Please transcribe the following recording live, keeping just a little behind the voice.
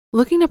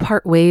Looking to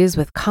part ways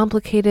with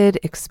complicated,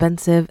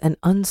 expensive, and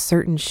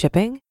uncertain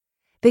shipping?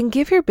 Then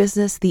give your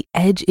business the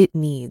edge it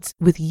needs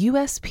with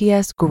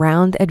USPS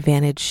Ground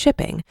Advantage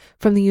shipping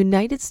from the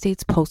United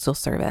States Postal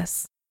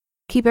Service.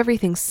 Keep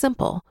everything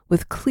simple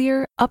with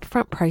clear,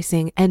 upfront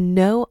pricing and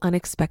no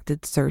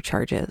unexpected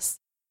surcharges.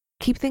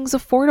 Keep things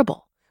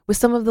affordable with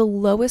some of the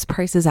lowest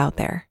prices out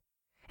there.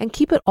 And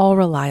keep it all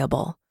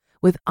reliable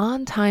with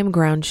on-time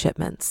ground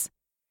shipments.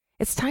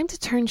 It's time to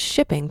turn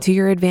shipping to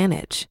your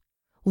advantage.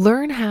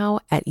 Learn how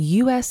at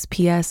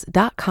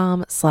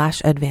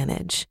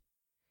USPS.com/advantage.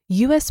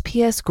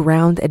 USPS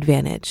Ground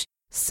Advantage.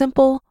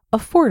 Simple,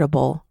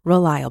 affordable,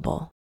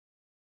 reliable.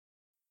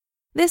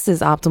 This is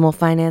Optimal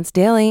Finance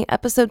Daily,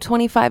 episode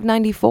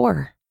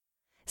 2594.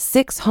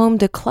 6 Home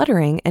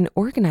Decluttering and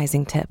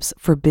Organizing Tips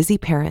for Busy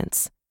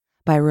Parents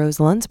by Rose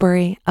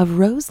Lounsbury of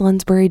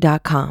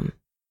roselounsbury.com.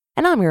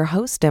 And I'm your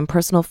host and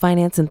personal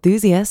finance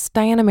enthusiast,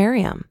 Diana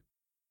Merriam.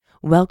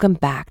 Welcome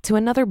back to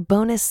another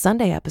bonus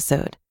Sunday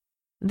episode.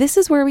 This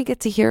is where we get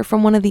to hear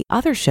from one of the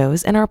other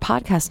shows in our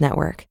podcast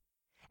network.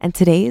 And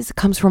today's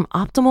comes from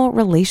Optimal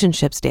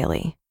Relationships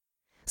Daily.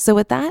 So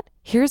with that,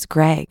 here's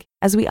Greg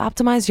as we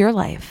optimize your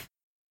life.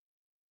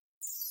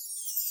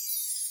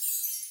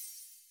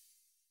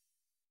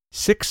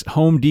 6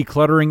 Home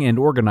Decluttering and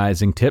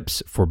Organizing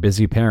Tips for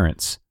Busy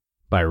Parents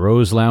by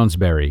Rose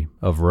Lounsbury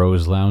of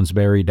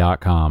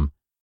roselounsbury.com.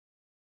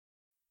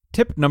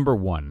 Tip number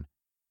 1.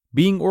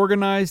 Being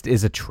organized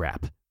is a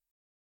trap.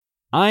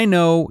 I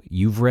know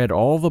you've read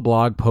all the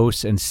blog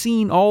posts and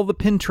seen all the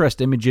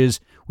Pinterest images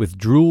with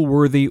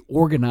drool-worthy,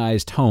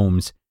 organized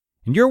homes,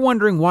 and you're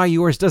wondering why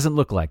yours doesn't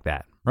look like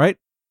that, right?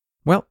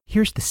 Well,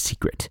 here's the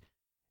secret.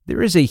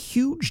 There is a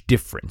huge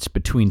difference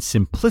between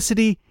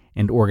simplicity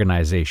and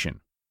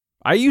organization.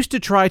 I used to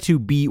try to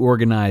be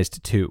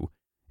organized too,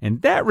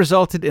 and that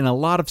resulted in a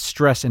lot of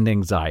stress and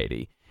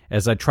anxiety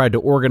as I tried to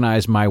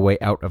organize my way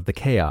out of the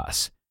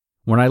chaos.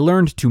 When I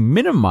learned to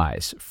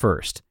minimize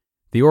first,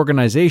 the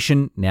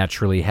organization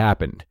naturally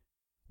happened.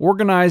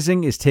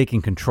 Organizing is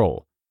taking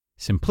control.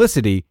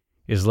 Simplicity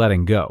is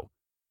letting go.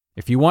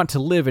 If you want to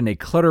live in a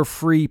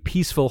clutter-free,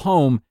 peaceful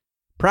home,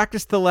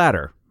 practice the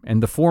latter,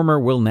 and the former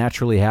will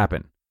naturally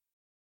happen.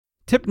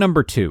 Tip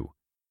number 2.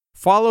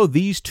 Follow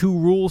these 2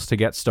 rules to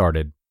get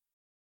started.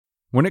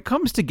 When it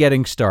comes to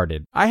getting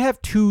started, I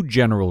have 2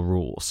 general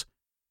rules.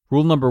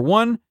 Rule number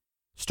 1,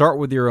 start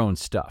with your own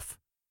stuff.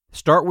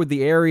 Start with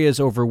the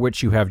areas over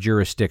which you have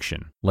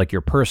jurisdiction, like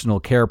your personal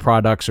care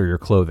products or your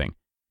clothing.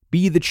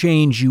 Be the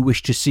change you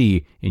wish to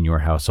see in your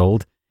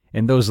household,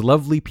 and those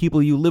lovely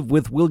people you live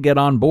with will get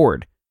on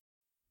board.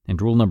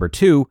 And rule number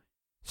 2,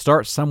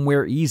 start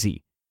somewhere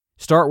easy.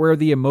 Start where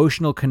the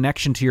emotional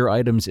connection to your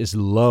items is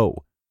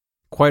low.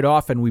 Quite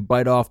often we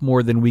bite off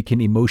more than we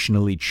can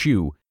emotionally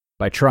chew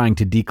by trying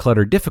to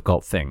declutter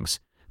difficult things,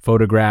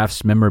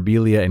 photographs,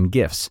 memorabilia, and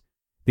gifts.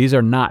 These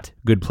are not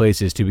good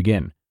places to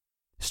begin.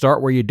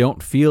 Start where you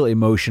don't feel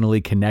emotionally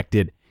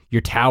connected,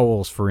 your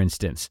towels, for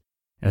instance.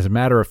 As a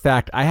matter of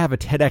fact, I have a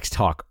TEDx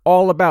talk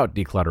all about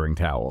decluttering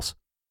towels.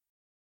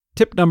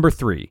 Tip number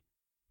 3.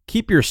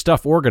 Keep your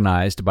stuff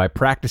organized by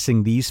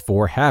practicing these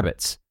 4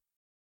 habits.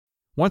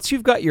 Once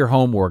you've got your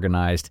home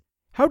organized,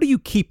 how do you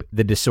keep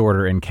the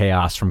disorder and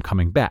chaos from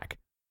coming back?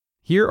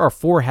 Here are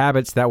 4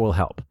 habits that will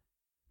help.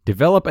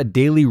 Develop a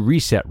daily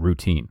reset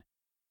routine.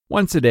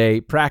 Once a day,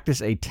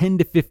 practice a 10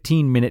 to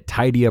 15 minute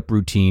tidy up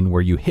routine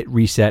where you hit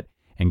reset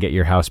and get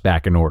your house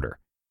back in order.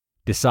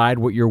 Decide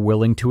what you're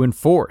willing to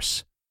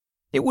enforce.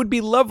 It would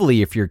be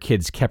lovely if your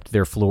kids kept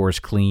their floors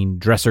clean,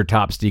 dresser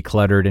tops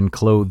decluttered, and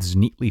clothes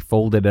neatly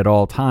folded at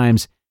all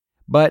times,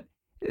 but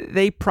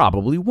they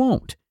probably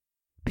won't.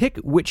 Pick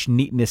which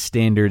neatness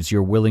standards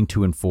you're willing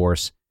to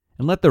enforce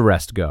and let the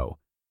rest go.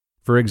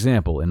 For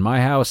example, in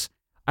my house,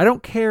 I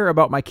don't care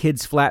about my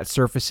kids' flat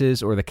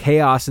surfaces or the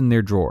chaos in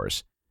their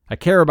drawers. I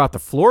care about the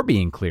floor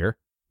being clear.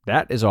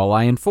 That is all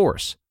I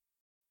enforce.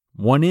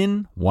 1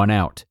 in, 1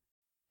 out.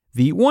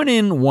 The 1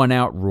 in, 1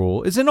 out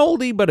rule is an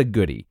oldie but a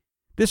goodie.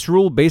 This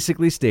rule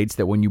basically states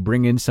that when you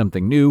bring in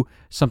something new,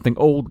 something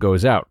old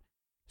goes out.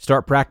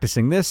 Start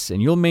practicing this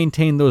and you'll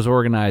maintain those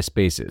organized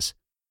spaces.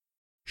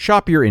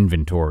 Shop your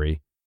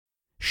inventory.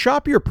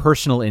 Shop your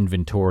personal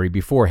inventory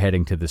before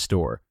heading to the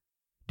store.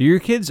 Do your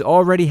kids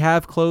already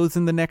have clothes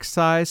in the next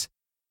size?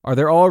 Are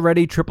there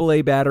already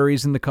AAA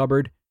batteries in the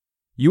cupboard?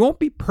 You won't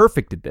be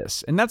perfect at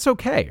this, and that's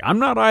okay. I'm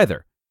not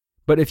either.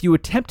 But if you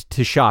attempt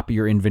to shop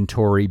your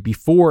inventory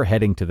before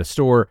heading to the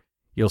store,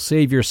 you'll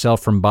save yourself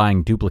from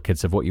buying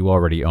duplicates of what you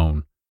already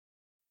own.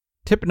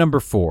 Tip number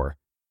 4.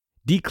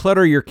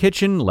 Declutter your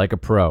kitchen like a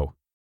pro.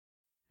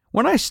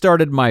 When I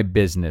started my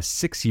business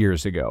 6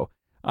 years ago,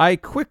 I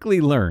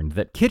quickly learned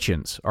that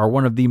kitchens are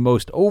one of the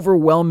most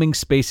overwhelming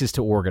spaces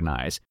to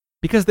organize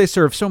because they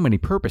serve so many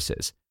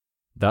purposes.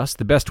 Thus,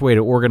 the best way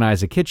to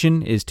organize a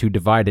kitchen is to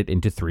divide it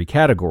into 3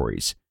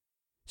 categories.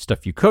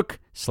 Stuff you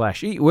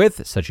cook/eat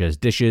with, such as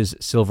dishes,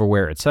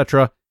 silverware,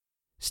 etc.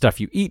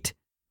 Stuff you eat,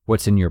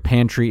 what's in your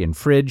pantry and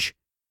fridge,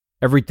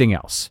 everything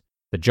else,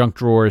 the junk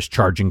drawers,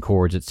 charging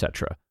cords,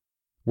 etc.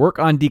 Work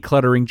on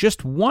decluttering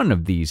just one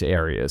of these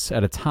areas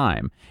at a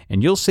time,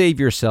 and you'll save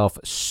yourself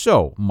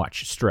so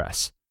much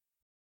stress.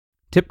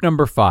 Tip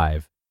number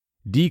 5,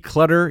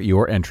 declutter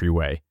your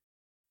entryway.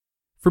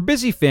 For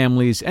busy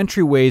families,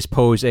 entryways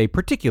pose a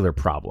particular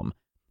problem.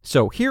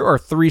 So here are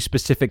 3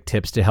 specific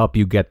tips to help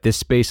you get this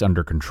space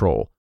under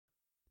control.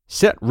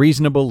 Set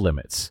reasonable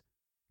limits.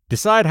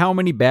 Decide how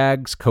many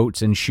bags,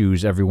 coats, and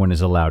shoes everyone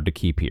is allowed to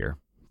keep here.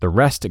 The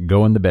rest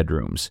go in the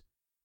bedrooms.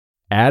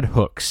 Add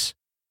hooks.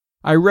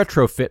 I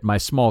retrofit my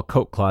small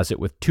coat closet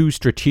with 2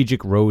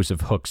 strategic rows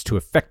of hooks to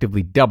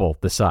effectively double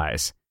the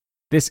size.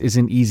 This is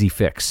an easy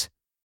fix.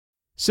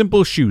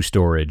 Simple shoe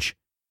storage.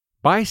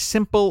 Buy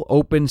simple,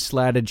 open,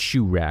 slatted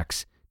shoe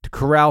racks to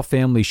corral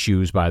family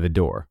shoes by the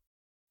door.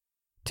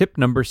 Tip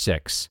number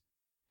 6.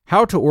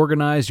 How to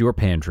organize your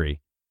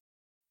pantry.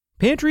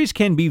 Pantries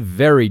can be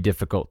very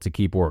difficult to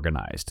keep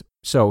organized,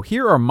 so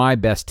here are my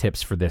best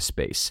tips for this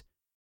space.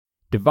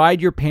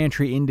 Divide your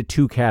pantry into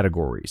 2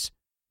 categories.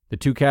 The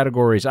 2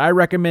 categories I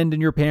recommend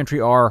in your pantry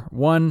are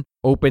 1.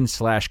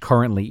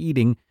 Open/currently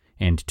eating,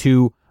 and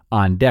 2.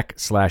 On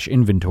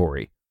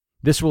deck/inventory.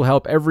 This will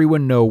help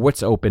everyone know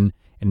what's open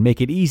and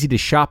make it easy to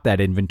shop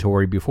that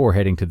inventory before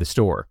heading to the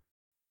store.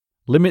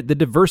 Limit the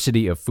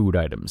diversity of food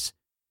items.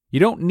 You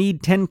don't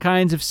need 10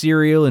 kinds of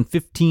cereal and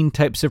 15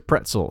 types of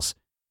pretzels.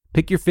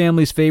 Pick your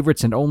family's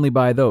favorites and only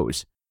buy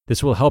those.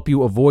 This will help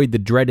you avoid the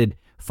dreaded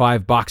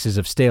 5 boxes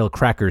of stale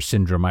crackers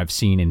syndrome I've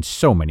seen in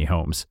so many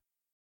homes.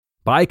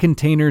 Buy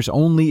containers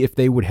only if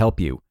they would help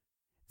you.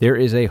 There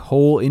is a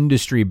whole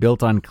industry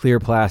built on clear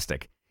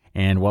plastic,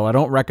 and while I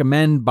don't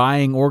recommend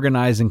buying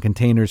organizing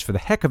containers for the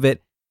heck of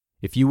it,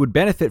 if you would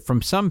benefit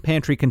from some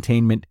pantry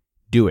containment,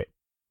 do it.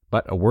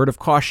 But a word of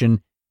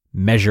caution,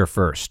 measure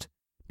first.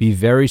 Be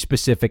very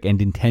specific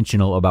and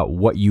intentional about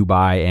what you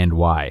buy and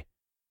why.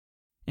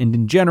 And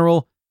in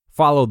general,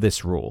 follow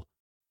this rule.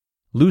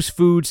 Loose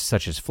foods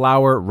such as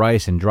flour,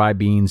 rice, and dry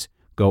beans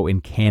go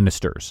in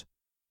canisters.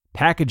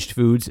 Packaged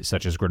foods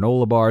such as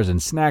granola bars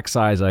and snack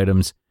size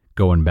items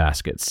go in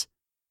baskets.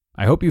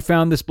 I hope you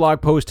found this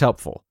blog post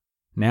helpful.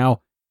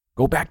 Now,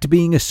 go back to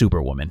being a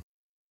superwoman.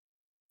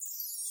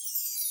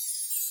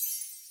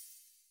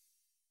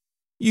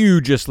 You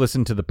just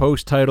listened to the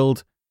post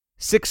titled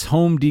 6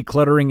 Home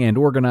Decluttering and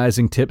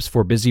Organizing Tips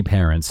for Busy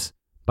Parents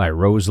by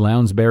Rose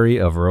Lounsbury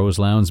of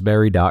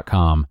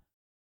roselounsbury.com.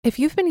 If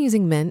you've been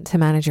using Mint to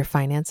manage your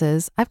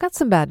finances, I've got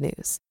some bad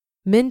news.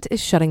 Mint is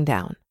shutting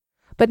down.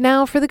 But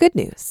now for the good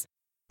news.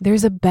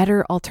 There's a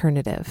better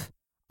alternative.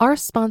 Our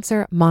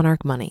sponsor,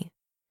 Monarch Money.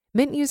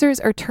 Mint users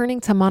are turning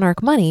to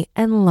Monarch Money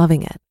and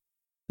loving it.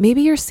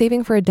 Maybe you're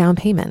saving for a down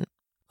payment,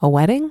 a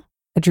wedding,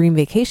 a dream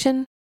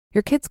vacation,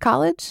 your kid's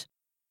college.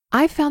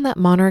 I found that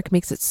Monarch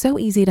makes it so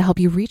easy to help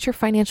you reach your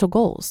financial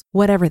goals,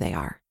 whatever they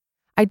are.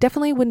 I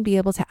definitely wouldn't be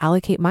able to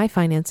allocate my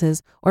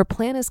finances or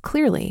plan as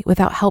clearly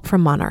without help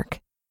from Monarch.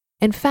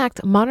 In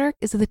fact, Monarch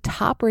is the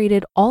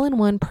top-rated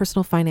all-in-one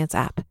personal finance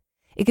app.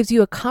 It gives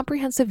you a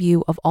comprehensive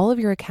view of all of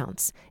your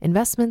accounts,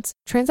 investments,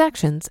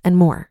 transactions, and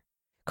more.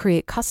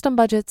 Create custom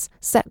budgets,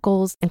 set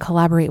goals, and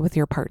collaborate with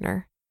your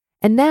partner.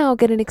 And now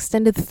get an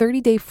extended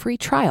 30-day free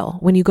trial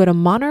when you go to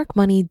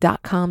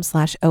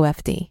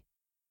monarchmoney.com/OFD.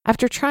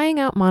 After trying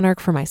out Monarch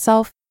for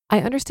myself,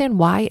 I understand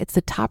why it's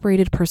the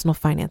top-rated personal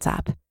finance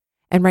app.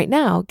 And right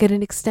now, get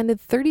an extended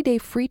 30-day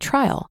free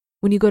trial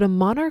when you go to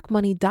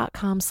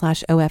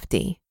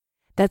monarchmoney.com/OFD.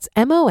 That's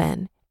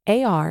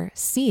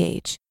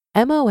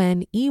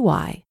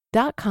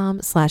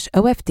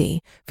monarchmoney.com/OFD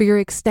for your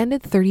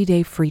extended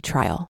 30-day free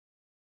trial.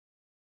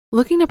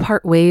 Looking to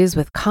part ways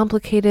with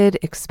complicated,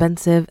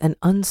 expensive, and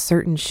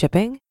uncertain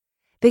shipping?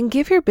 Then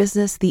give your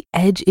business the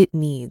edge it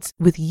needs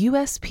with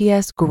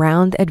USPS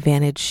Ground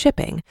Advantage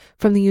shipping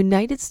from the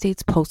United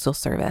States Postal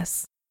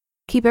Service.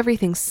 Keep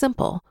everything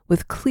simple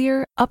with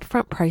clear,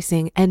 upfront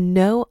pricing and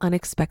no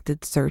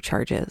unexpected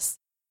surcharges.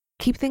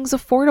 Keep things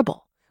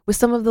affordable with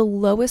some of the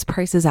lowest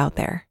prices out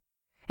there.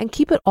 And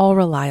keep it all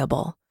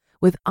reliable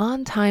with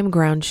on-time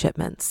ground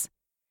shipments.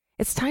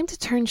 It's time to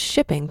turn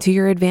shipping to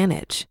your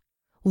advantage.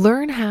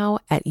 Learn how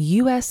at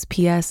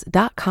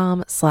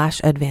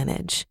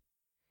USPS.com/advantage.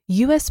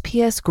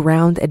 USPS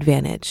Ground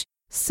Advantage.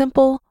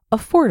 Simple,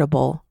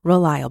 affordable,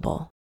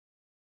 reliable.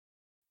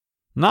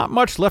 Not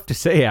much left to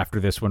say after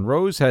this one.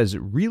 Rose has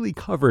really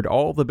covered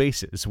all the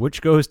bases,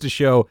 which goes to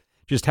show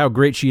just how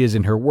great she is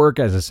in her work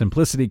as a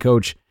simplicity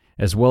coach,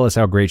 as well as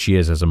how great she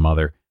is as a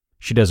mother.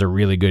 She does a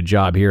really good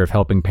job here of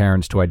helping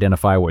parents to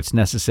identify what's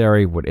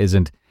necessary, what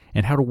isn't,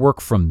 and how to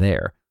work from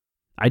there.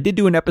 I did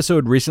do an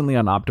episode recently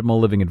on optimal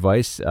living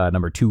advice,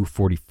 number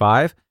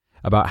 245,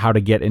 about how to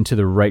get into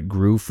the right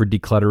groove for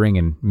decluttering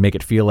and make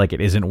it feel like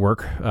it isn't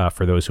work,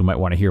 for those who might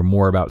want to hear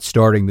more about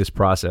starting this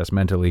process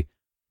mentally.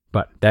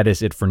 But that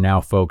is it for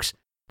now, folks.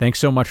 Thanks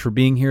so much for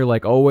being here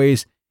like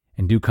always,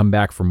 and do come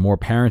back for more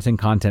parenting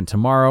content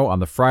tomorrow on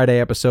the Friday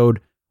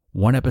episode,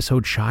 one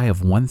episode shy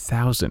of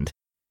 1,000.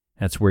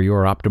 That's where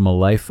your optimal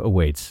life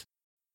awaits.